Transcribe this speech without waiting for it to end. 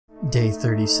Day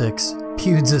 36.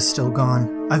 Pewds is still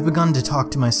gone. I've begun to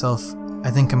talk to myself. I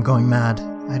think I'm going mad.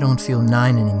 I don't feel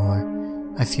 9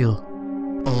 anymore. I feel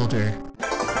older.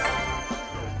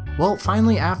 Well,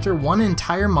 finally, after 1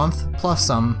 entire month plus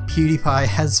some, PewDiePie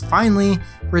has finally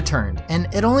returned. And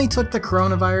it only took the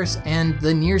coronavirus and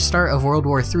the near start of World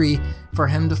War III for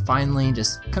him to finally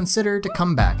just consider to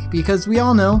come back. Because we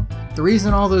all know the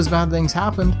reason all those bad things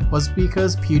happened was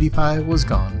because PewDiePie was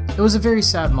gone. It was a very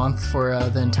sad month for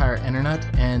the entire internet,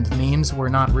 and memes were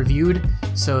not reviewed,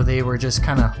 so they were just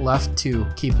kind of left to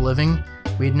keep living.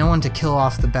 We had no one to kill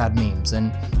off the bad memes,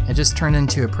 and it just turned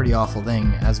into a pretty awful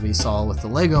thing, as we saw with the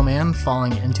Lego man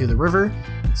falling into the river.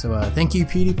 So thank you,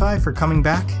 PewDiePie, for coming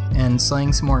back and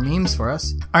slaying some more memes for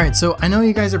us. Alright, so I know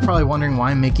you guys are probably wondering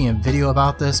why I'm making a video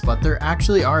about this, but there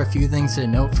actually are a few things to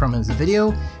note from his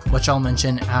video, which I'll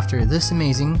mention after this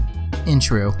amazing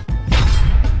intro.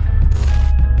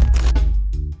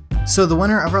 So the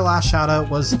winner of our last shoutout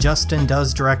was Justin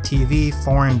Does DirecTV,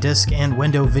 Foreign Disc and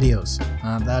Window Videos.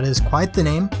 That is quite the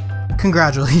name.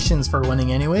 Congratulations for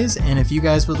winning anyways, and if you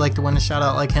guys would like to win a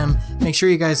shoutout like him, make sure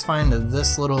you guys find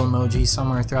this little emoji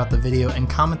somewhere throughout the video and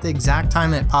comment the exact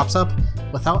time it pops up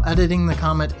without editing the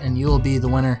comment, and you will be the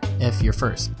winner if you're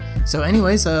first. So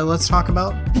anyways, let's talk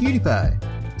about PewDiePie.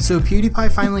 So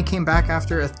PewDiePie finally came back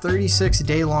after a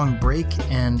 36-day long break,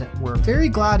 and we're very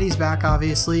glad he's back,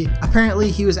 obviously.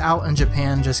 Apparently he was out in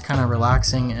Japan just kind of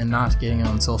relaxing and not getting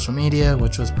on social media,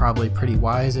 which was probably pretty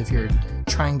wise if you're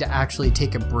trying to actually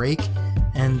take a break.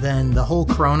 And then the whole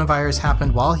coronavirus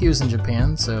happened while he was in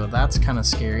Japan, so that's kind of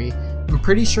scary. I'm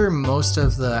pretty sure most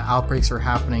of the outbreaks were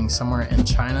happening somewhere in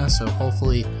China, so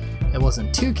hopefully it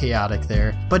wasn't too chaotic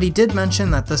there. But he did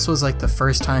mention that this was like the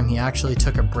first time he actually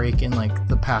took a break in like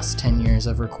the past 10 years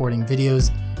of recording videos,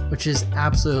 which is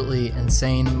absolutely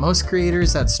insane. Most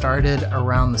creators that started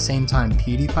around the same time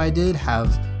PewDiePie did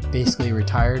have basically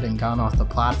retired and gone off the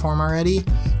platform already,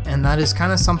 and that is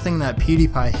kind of something that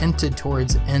PewDiePie hinted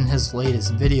towards in his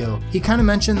latest video. He kind of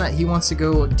mentioned that he wants to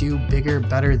go do bigger,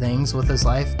 better things with his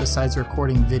life besides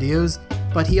recording videos,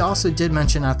 but he also did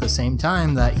mention at the same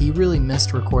time that he really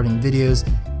missed recording videos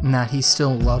and that he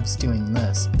still loves doing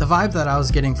this. The vibe that I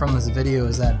was getting from this video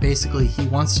is that basically he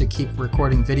wants to keep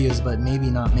recording videos but maybe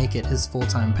not make it his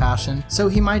full-time passion. So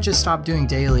he might just stop doing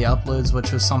daily uploads,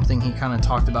 which was something he kind of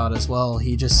talked about as well.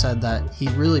 He just said that he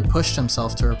really pushed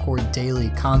himself to record daily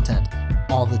content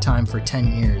all the time for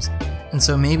 10 years. And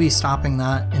so maybe stopping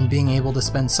that and being able to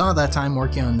spend some of that time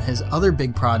working on his other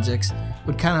big projects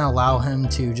would kind of allow him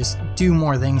to just do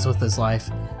more things with his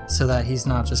life so that he's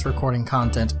not just recording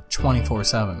content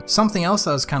 24/7. Something else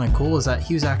that was kind of cool is that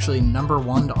he was actually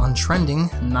 #1 on trending,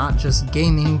 not just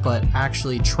gaming, but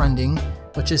actually trending,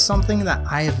 which is something that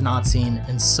I have not seen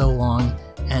in so long,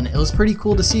 and it was pretty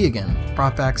cool to see again.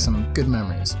 Brought back some good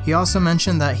memories. He also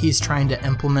mentioned that he's trying to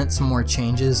implement some more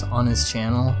changes on his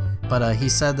channel, but he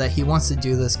said that he wants to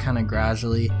do this kind of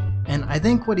gradually. And I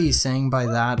think what he's saying by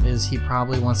that is he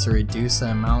probably wants to reduce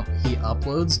the amount he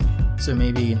uploads, so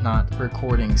maybe not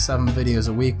recording 7 videos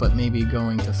a week, but maybe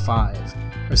going to 5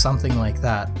 or something like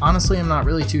that. Honestly, I'm not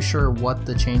really too sure what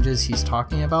the changes he's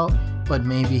talking about, but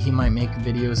maybe he might make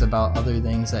videos about other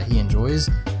things that he enjoys,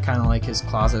 kind of like his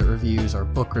closet reviews or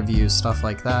book reviews, stuff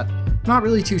like that. Not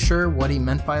really too sure what he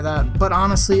meant by that, but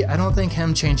honestly, I don't think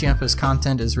him changing up his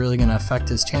content is really going to affect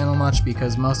his channel much,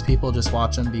 because most people just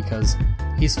watch him because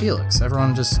he's Felix.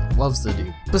 Everyone just loves the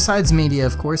dude. Besides media,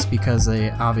 of course, because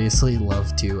they obviously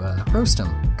love to roast him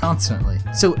constantly.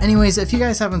 So anyways, if you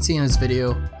guys haven't seen his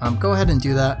video, go ahead and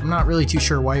do that. I'm not really too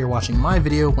sure why you're watching my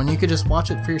video when you could just watch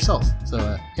it for yourself.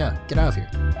 So yeah, get out of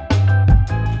here.